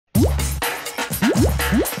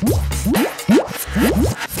Hi,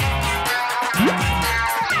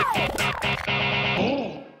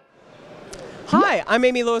 I'm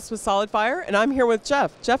Amy Lewis with SolidFire, and I'm here with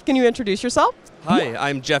Jeff. Jeff, can you introduce yourself? Hi,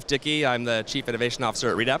 I'm Jeff Dickey. I'm the Chief Innovation Officer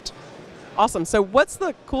at Redapt. Awesome. So what's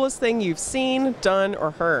the coolest thing you've seen, done,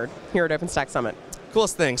 or heard here at OpenStack Summit?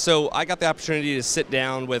 Coolest thing. So I got the opportunity to sit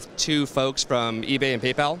down with two folks from eBay and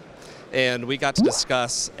PayPal, and we got to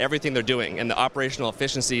discuss everything they're doing and the operational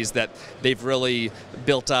efficiencies that they've really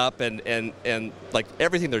built up and like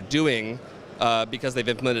everything they're doing because they've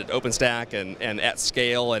implemented OpenStack and at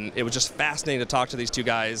scale, and it was just fascinating to talk to these two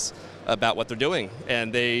guys about what they're doing.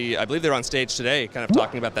 And I believe they're on stage today kind of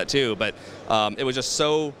talking about that too, but it was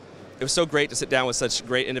so great to sit down with such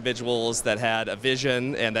great individuals that had a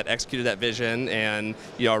vision and that executed that vision and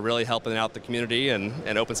are really helping out the community and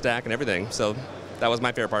OpenStack and everything. So that was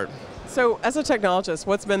my favorite part. So as a technologist,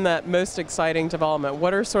 what's been that most exciting development?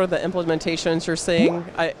 What are sort of the implementations you're seeing?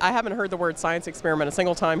 I haven't heard the word science experiment a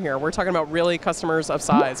single time here. We're talking about really customers of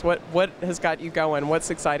size. What has got you going? What's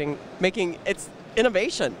exciting? It's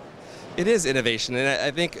innovation. It is innovation, and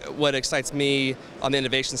I think what excites me on the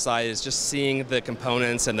innovation side is just seeing the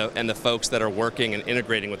components and the folks that are working and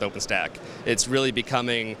integrating with OpenStack. It's really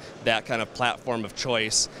becoming that kind of platform of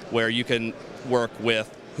choice where you can work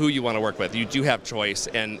with who you want to work with. You do have choice,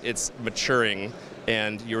 and it's maturing,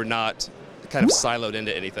 and you're not kind of siloed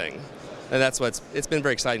into anything. And that's it's been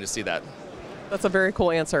very exciting to see that. That's a very cool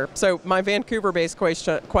answer. So my Vancouver-based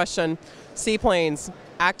question, seaplanes,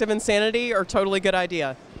 active insanity or totally good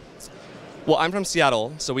idea? Well, I'm from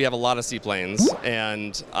Seattle, so we have a lot of seaplanes,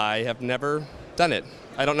 and I have never done it.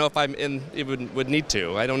 I don't know if would need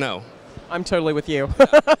to. I don't know. I'm totally with you.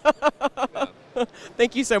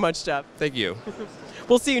 Thank you so much, Jeff. Thank you.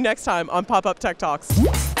 We'll see you next time on Pop-Up Tech Talks.